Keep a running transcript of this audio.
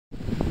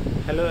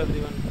Hello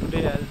everyone,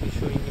 today I'll be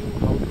showing you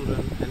how to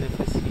run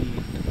NFS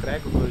Heat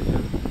cracked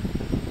version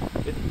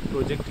with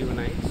Project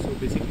Unite. So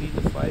basically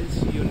the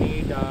files you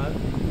need are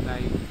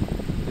like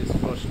this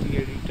Frosty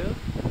editor,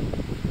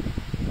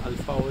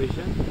 alpha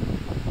version,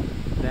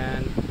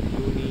 then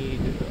you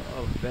need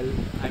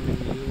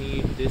you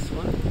need this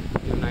one,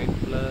 Unite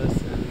Plus,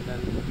 and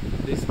then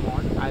this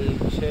mod.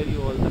 I'll share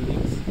you all the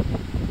links,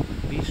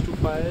 these two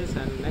files,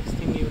 and next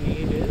thing you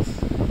need is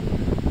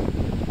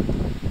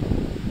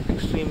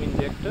Extreme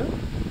Injector.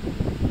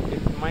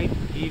 It might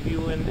give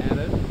you an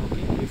error,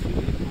 okay, if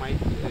it might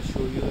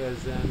show you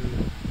as an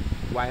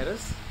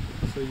virus,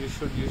 so you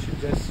should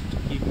just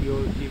keep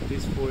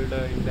this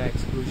folder in the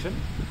exclusion.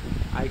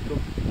 I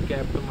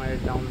kept my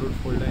download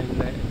folder in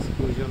the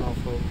exclusion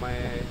of my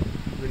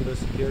Windows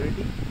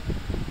security.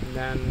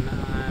 Then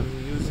I'm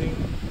using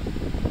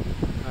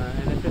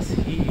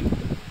NFS Heat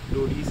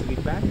Dodis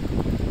repack.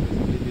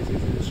 Basically this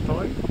is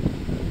installed.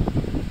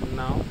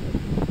 Now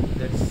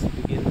let's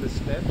begin the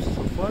steps.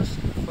 So first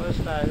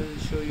I'll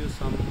show you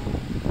some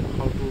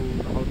how to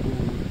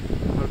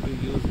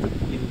use the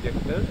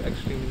injector,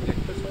 Extreme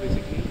Injector. So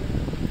basically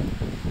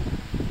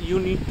you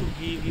need to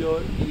give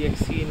your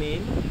exe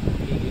name.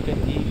 You can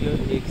give your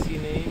exe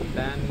name,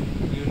 then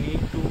you need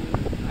to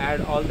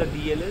add all the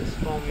DLLs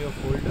from your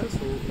folder.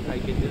 So I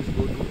can just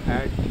go to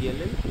add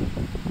DLL,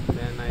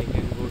 then I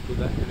can go to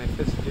the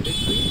NFS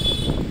directory,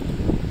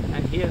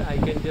 and here I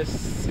can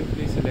just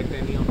simply select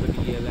any of the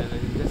DLL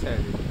and just add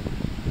it.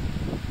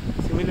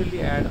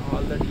 Similarly, add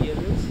all the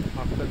DLLs.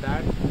 After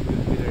that you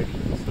will be ready.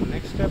 So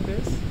next step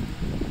is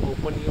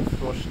open your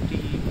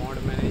Frosty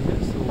mod manager.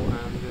 So I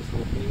am just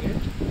opening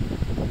it.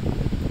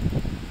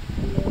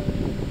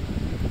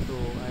 So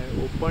I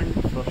opened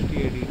Frosty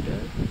editor.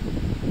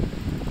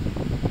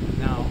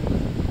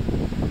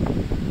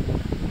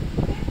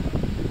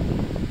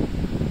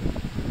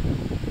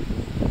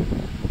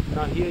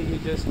 Now here you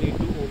just need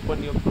to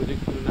open your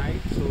Project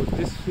Unite. So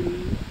this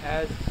will,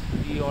 as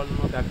we all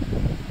know that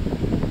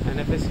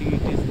NFS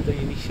Heat is the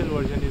initial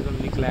version is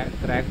only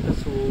cracked,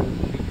 so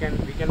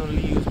we can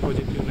only use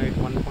Project Unite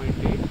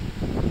 1.8.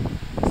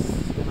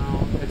 So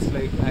now it's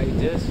like I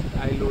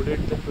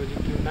loaded the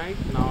Project Unite.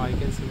 Now I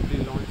can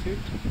simply launch it.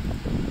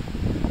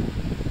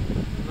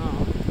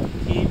 Now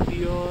keep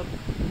your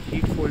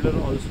Heat folder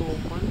also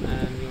open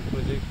and your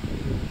Project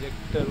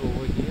Injector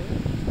over here.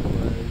 So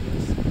I'll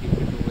just keep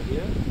it over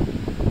here.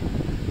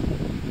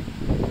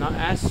 Now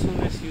as soon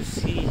as you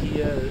see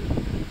here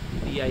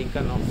the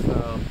icon of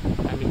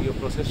your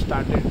process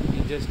started,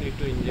 you just need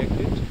to inject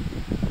it.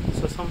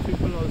 So some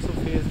people also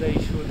face the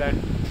issue that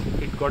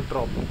it got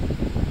dropped,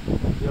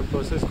 your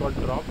process got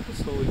dropped,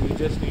 so you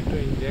just need to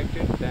inject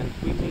it. Then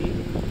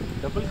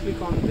double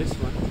click on this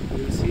one,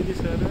 you will see this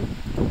error.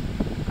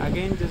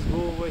 Again just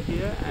go over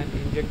here and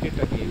inject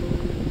it again.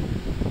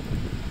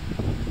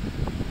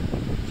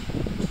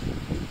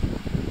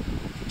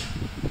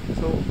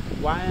 So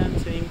why I am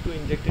saying to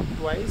inject it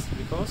twice,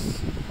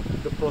 because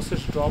the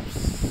process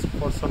drops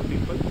for some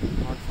people,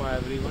 not for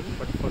everyone,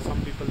 but for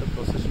some people the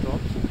process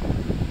drops.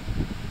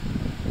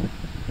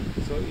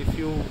 So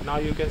if now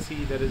you can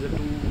see there is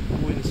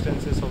two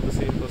instances of the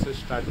same process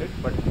started,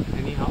 but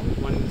anyhow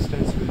one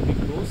instance will be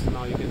closed.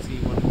 Now you can see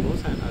one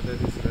closed and other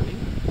is running.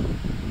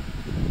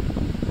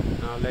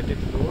 Now let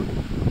it load.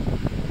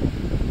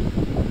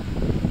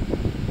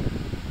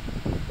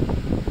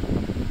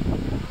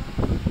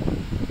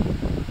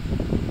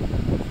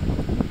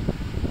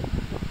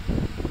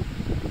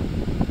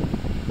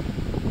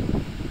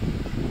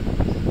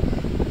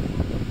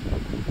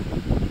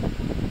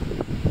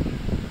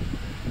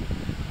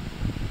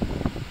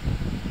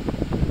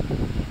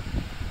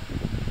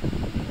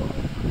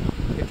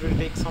 It will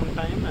take some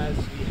time as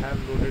we have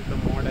loaded the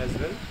mod as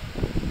well.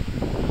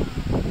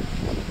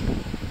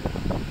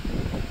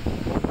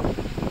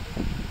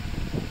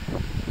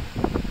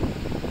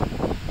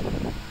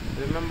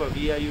 Remember,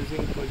 we are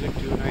using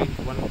Project Unite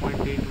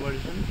 1.8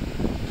 version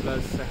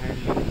plus a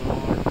handling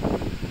mod.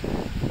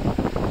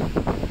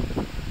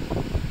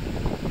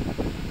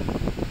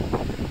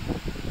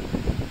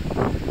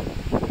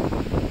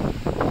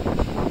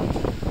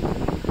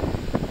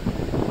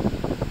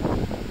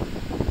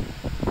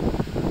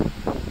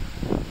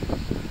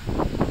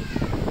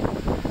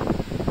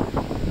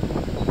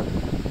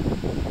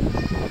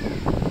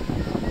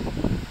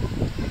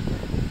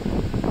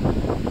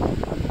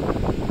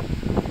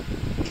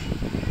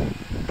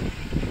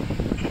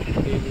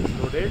 Is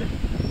loaded.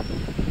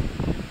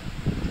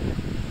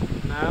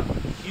 Now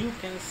you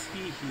can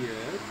see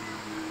here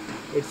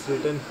it's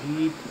written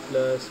Heat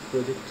plus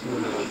Project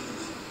Unite.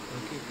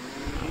 Okay,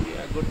 we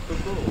are good to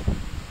go.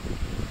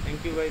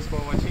 Thank you guys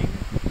for watching.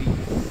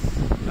 Please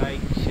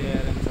like,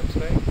 share and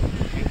subscribe.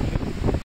 Thank you.